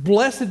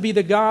 "Blessed be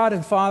the God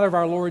and Father of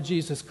our Lord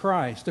Jesus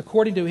Christ.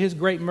 According to His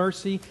great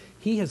mercy,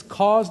 He has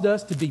caused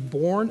us to be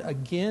born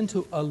again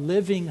to a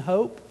living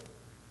hope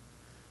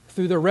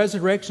through the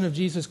resurrection of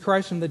Jesus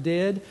Christ from the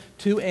dead,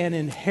 to an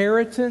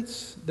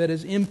inheritance that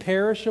is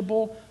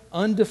imperishable,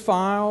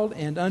 undefiled,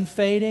 and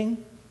unfading,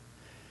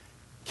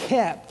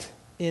 kept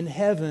in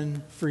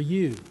heaven for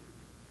you,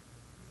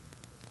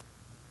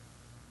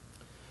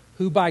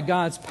 who by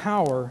God's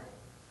power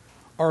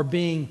are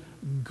being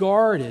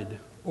guarded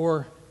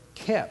or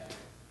kept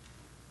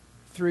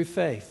through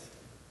faith."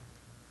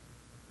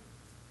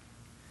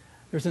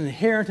 There's an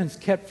inheritance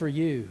kept for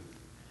you,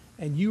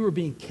 and you are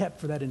being kept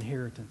for that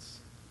inheritance.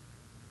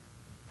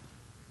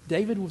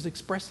 David was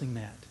expressing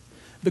that.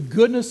 The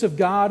goodness of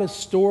God is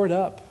stored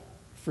up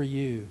for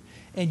you,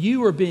 and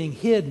you are being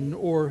hidden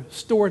or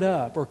stored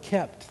up or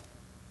kept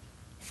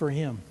for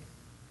Him.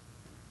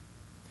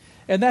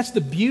 And that's the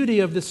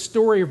beauty of this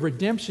story of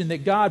redemption,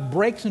 that God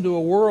breaks into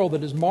a world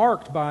that is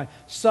marked by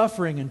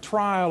suffering and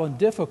trial and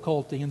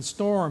difficulty and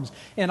storms.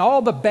 And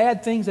all the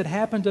bad things that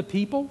happen to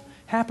people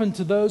happen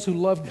to those who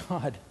love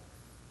God.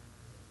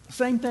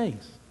 Same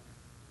things.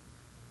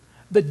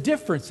 The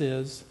difference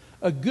is,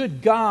 a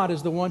good God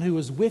is the one who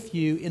is with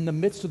you in the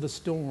midst of the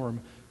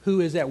storm,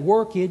 who is at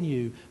work in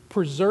you,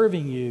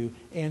 preserving you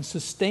and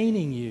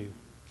sustaining you,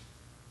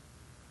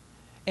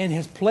 and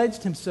has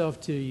pledged Himself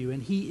to you,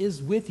 and He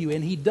is with you,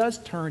 and He does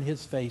turn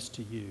His face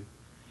to you,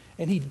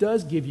 and He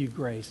does give you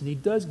grace, and He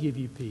does give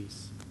you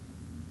peace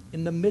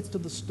in the midst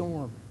of the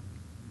storm.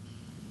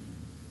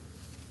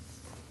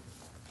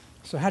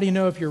 So how do you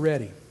know if you're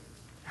ready?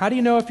 How do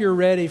you know if you're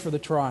ready for the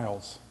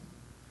trials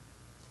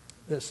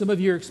that some of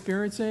you are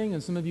experiencing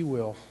and some of you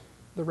will?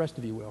 The rest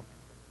of you will.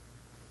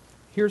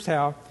 Here's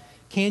how.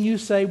 Can you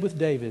say with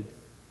David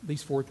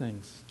these four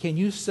things? Can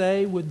you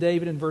say with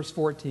David in verse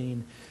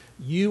 14,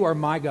 "You are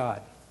my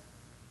God"?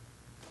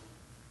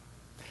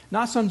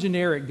 Not some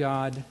generic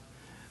God.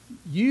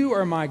 You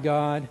are my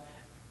God,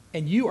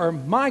 and you are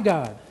my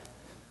God.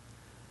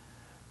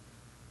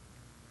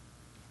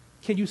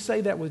 Can you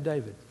say that with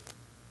David?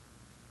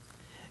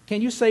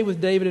 Can you say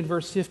with David in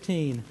verse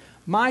 15,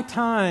 "My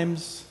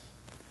times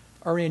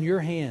are in your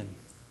hand"?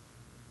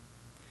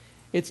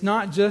 It's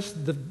not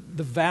just the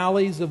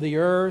valleys of the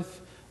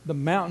earth, the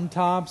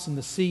mountaintops and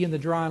the sea and the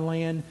dry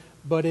land,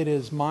 but it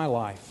is my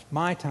life,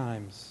 my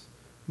times,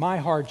 my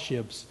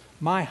hardships,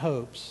 my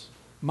hopes,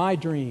 my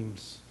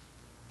dreams,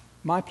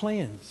 my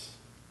plans,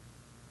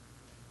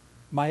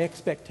 my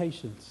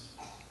expectations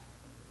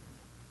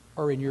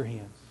are in your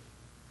hands.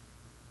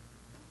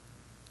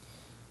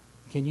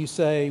 Can you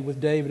say with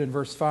David in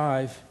verse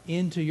 5,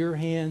 "Into your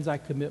hands I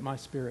commit my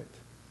spirit"?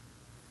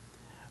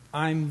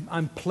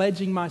 I'm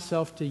pledging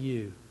myself to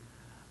you.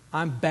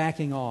 I'm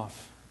backing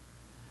off.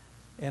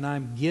 And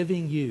I'm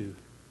giving you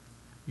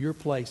your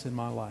place in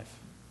my life.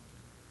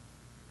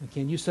 And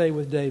can you say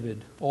with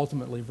David,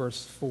 ultimately,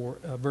 verse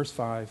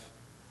 5,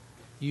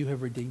 "You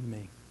have redeemed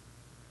me"?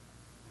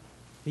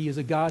 He is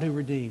a God who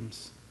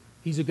redeems.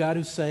 He's a God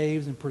who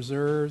saves and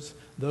preserves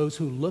those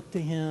who look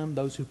to Him,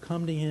 those who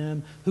come to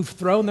Him, who've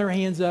thrown their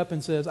hands up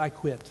and says, "I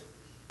quit."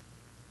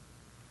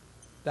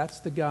 That's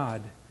the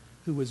God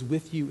who is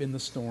with you in the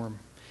storm.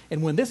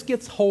 And when this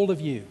gets hold of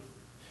you,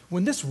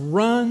 when this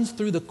runs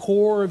through the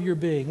core of your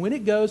being, when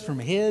it goes from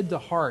head to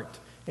heart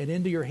and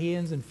into your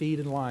hands and feet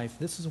in life,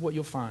 this is what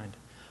you'll find.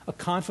 A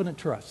confident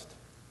trust.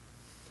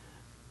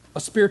 A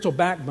spiritual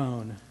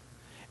backbone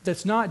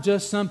that's not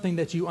just something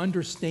that you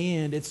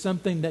understand, it's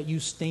something that you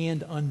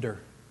stand under.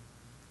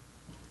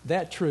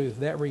 That truth,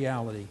 that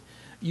reality.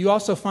 You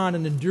also find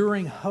an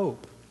enduring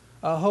hope,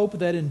 a hope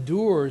that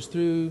endures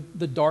through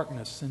the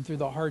darkness and through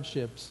the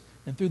hardships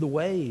and through the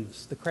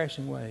waves, the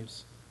crashing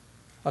waves.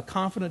 A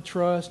confident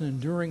trust and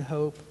enduring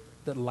hope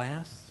that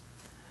lasts.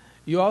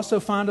 You also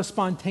find a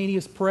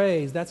spontaneous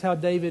praise. That's how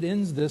David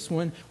ends this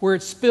one, where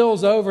it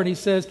spills over and he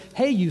says,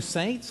 hey, you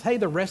saints, hey,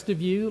 the rest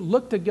of you,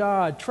 look to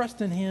God,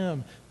 trust in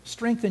Him,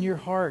 strengthen your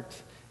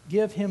heart,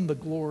 give Him the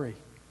glory.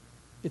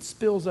 It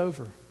spills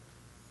over.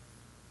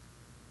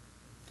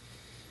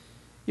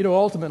 You know,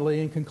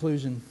 ultimately, in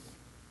conclusion,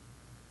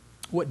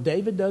 what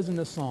David does in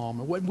the psalm,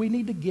 and what we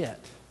need to get,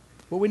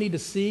 what we need to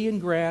see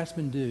and grasp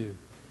and do,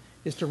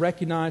 is to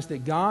recognize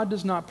that God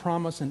does not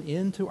promise an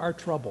end to our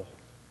trouble,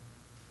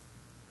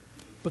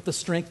 but the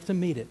strength to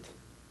meet it.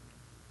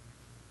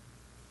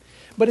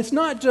 But it's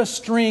not just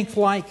strength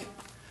like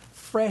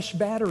fresh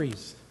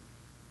batteries.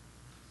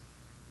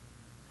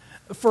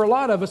 For a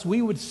lot of us,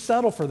 we would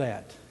settle for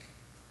that.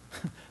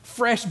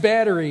 Fresh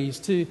batteries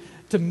to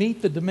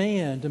meet the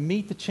demand, to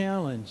meet the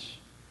challenge.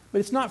 But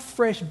it's not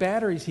fresh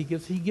batteries He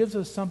gives. He gives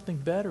us something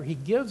better. He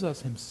gives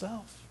us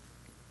Himself.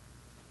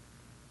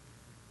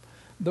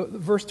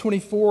 Verse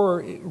 24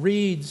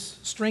 reads,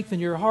 strengthen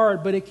your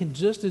heart, but it can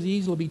just as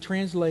easily be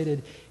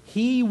translated,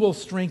 He will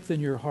strengthen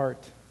your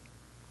heart.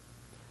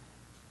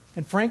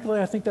 And frankly,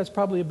 I think that's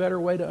probably a better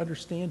way to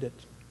understand it.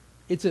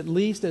 It's at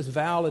least as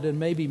valid and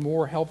maybe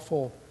more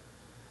helpful.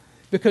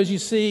 Because you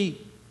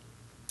see,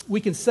 we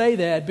can say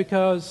that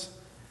because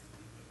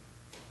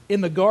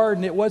in the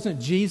garden, it wasn't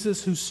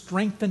Jesus who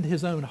strengthened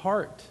His own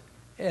heart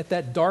at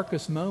that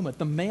darkest moment.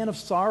 The man of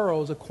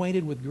sorrows,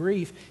 acquainted with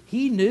grief,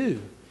 He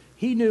knew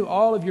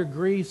all of your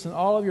griefs and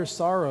all of your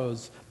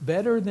sorrows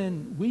better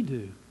than we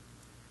do.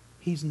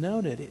 He's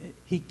known it.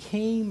 He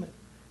came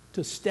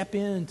to step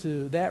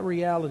into that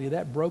reality,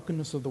 that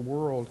brokenness of the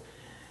world.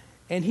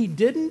 And He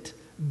didn't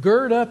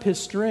gird up His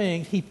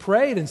strength. He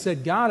prayed and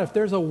said, God, if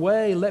there's a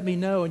way, let me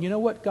know. And you know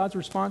what God's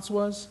response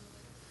was?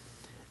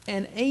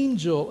 An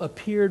angel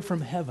appeared from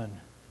heaven,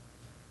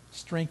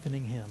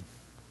 strengthening him.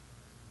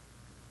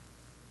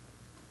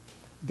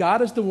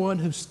 God is the one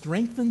who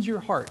strengthens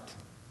your heart.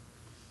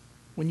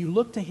 When you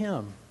look to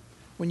Him,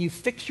 when you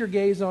fix your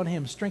gaze on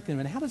Him, strengthen Him.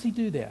 And how does He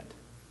do that?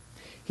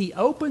 He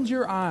opens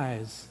your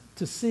eyes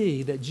to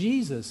see that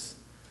Jesus,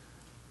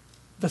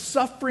 the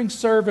suffering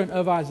servant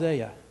of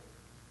Isaiah,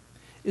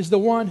 is the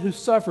one who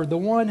suffered, the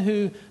one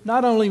who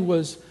not only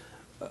was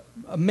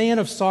a man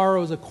of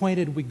sorrows,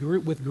 acquainted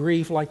with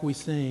grief like we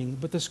sing,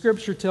 but the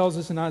Scripture tells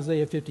us in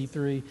Isaiah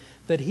 53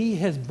 that He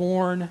has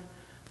borne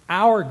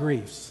our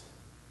griefs,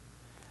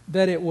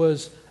 that it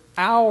was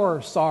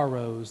our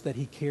sorrows that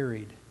He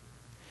carried.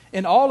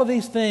 And all of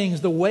these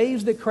things, the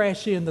waves that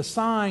crash in, the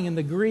sighing and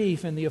the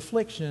grief and the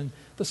affliction,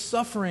 the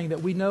suffering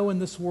that we know in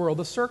this world,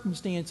 the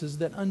circumstances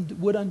that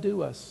would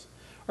undo us,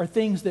 are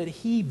things that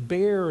He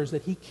bears,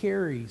 that He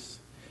carries,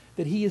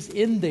 that He is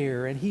in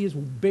there, and He has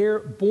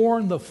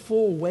borne the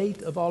full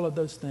weight of all of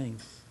those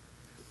things.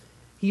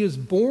 He has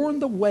borne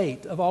the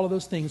weight of all of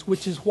those things,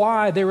 which is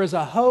why there is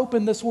a hope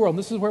in this world. And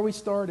this is where we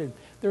started.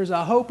 There is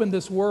a hope in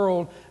this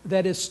world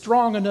that is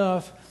strong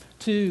enough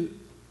to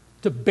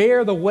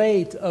bear the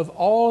weight of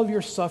all of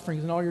your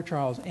sufferings and all your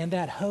trials. And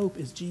that hope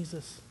is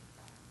Jesus.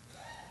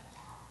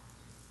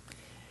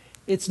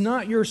 It's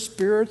not your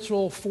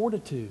spiritual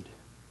fortitude.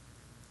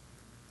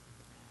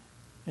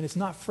 And it's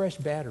not fresh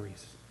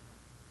batteries.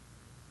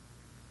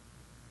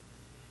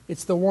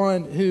 It's the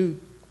one who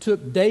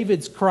took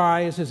David's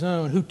cry as his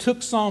own, who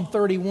took Psalm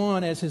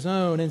 31 as his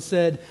own and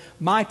said,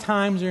 my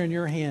times are in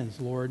your hands,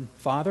 Lord,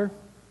 Father,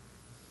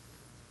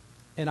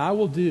 and I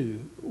will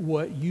do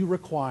what you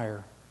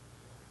require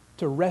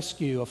to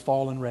rescue a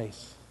fallen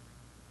race.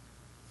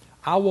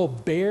 I will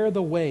bear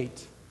the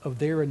weight of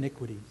their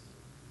iniquities.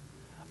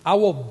 I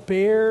will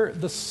bear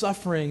the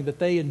suffering that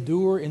they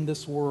endure in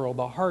this world,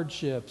 the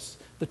hardships,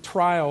 the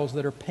trials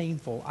that are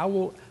painful. I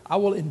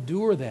will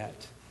endure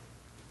that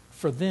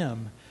for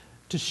them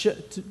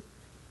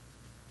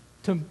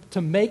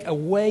to make a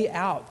way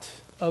out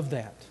of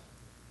that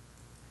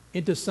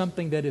into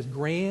something that is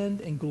grand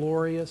and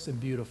glorious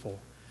and beautiful.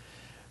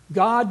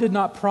 God did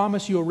not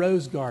promise you a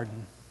rose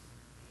garden,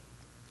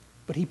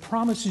 but He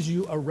promises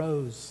you a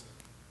rose.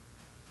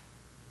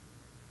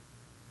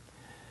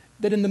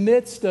 That in the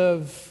midst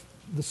of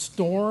the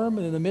storm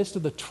and in the midst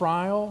of the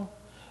trial,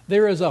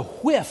 there is a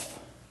whiff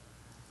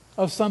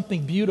of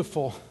something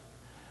beautiful,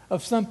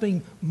 of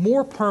something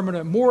more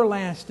permanent, more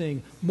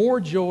lasting,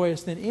 more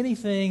joyous than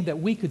anything that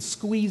we could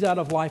squeeze out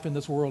of life in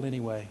this world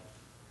anyway.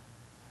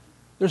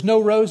 There's no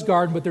rose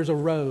garden, but there's a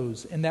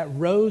rose, and that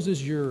rose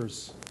is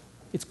yours.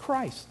 It's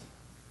Christ,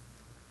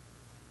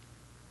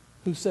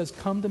 who says,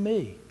 come to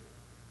me,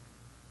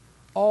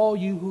 all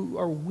you who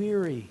are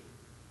weary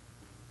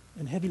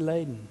and heavy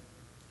laden,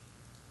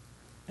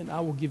 and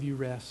I will give you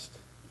rest.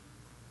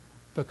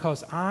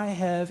 Because I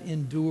have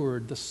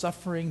endured the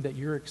suffering that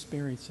you're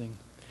experiencing,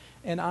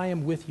 and I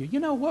am with you. You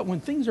know what? When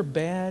things are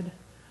bad,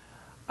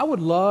 I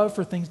would love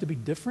for things to be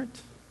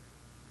different.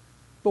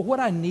 But what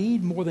I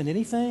need more than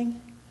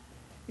anything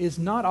is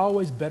not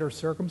always better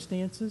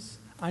circumstances.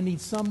 I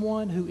need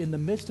someone who, in the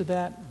midst of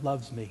that,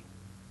 loves me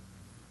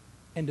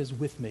and is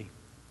with me.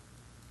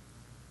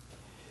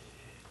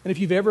 And if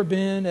you've ever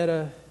been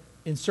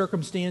in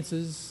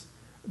circumstances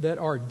that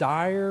are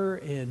dire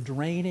and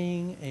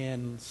draining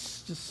and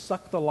just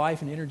suck the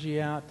life and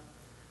energy out,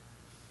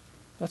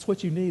 that's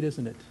what you need,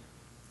 isn't it?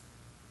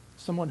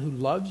 Someone who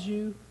loves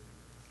you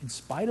in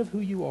spite of who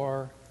you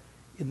are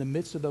in the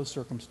midst of those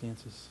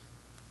circumstances.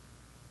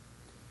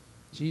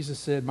 Jesus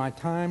said, my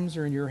times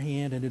are in your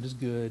hand and it is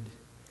good.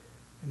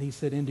 And he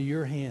said, into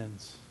your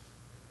hands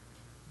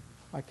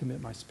I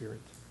commit my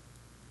spirit.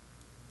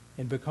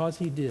 And because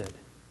he did,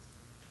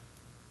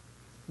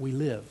 we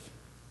live.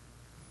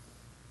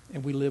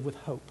 And we live with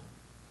hope.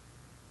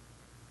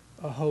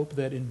 A hope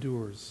that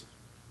endures.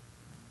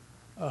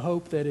 A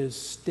hope that is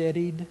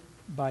steadied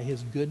by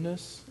his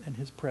goodness and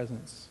his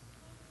presence.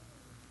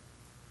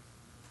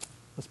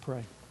 Let's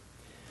pray.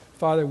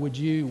 Father, would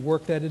you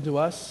work that into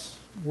us?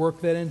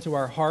 Work that into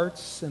our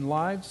hearts and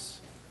lives?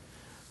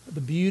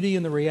 The beauty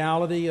and the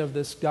reality of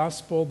this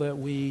gospel that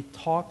we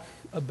talk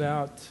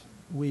about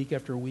week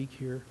after week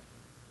here.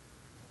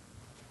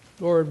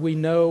 Lord, we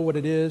know what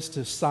it is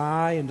to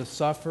sigh and to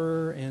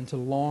suffer and to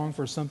long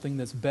for something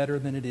that's better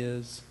than it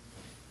is.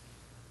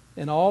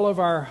 And all of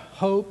our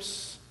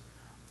hopes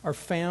are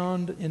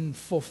found in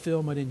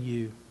fulfillment in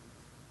you.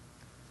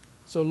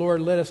 So,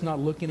 Lord, let us not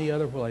look any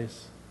other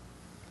place.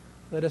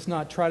 Let us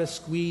not try to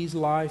squeeze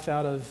life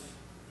out of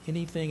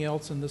anything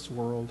else in this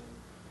world,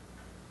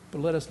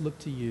 but let us look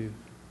to you.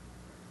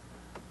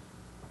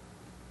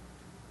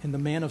 And the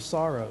man of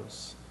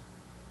sorrows,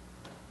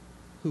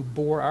 who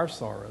bore our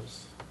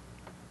sorrows,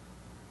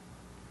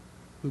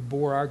 who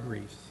bore our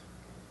griefs,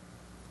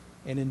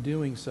 and in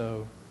doing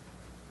so,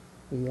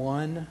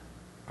 won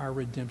our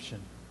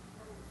redemption,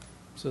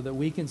 so that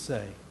we can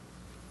say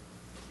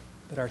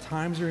that our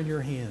times are in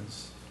your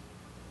hands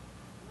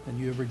and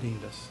you have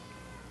redeemed us.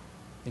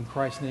 In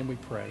Christ's name we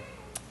pray.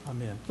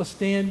 Amen. Let's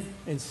stand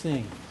and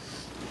sing.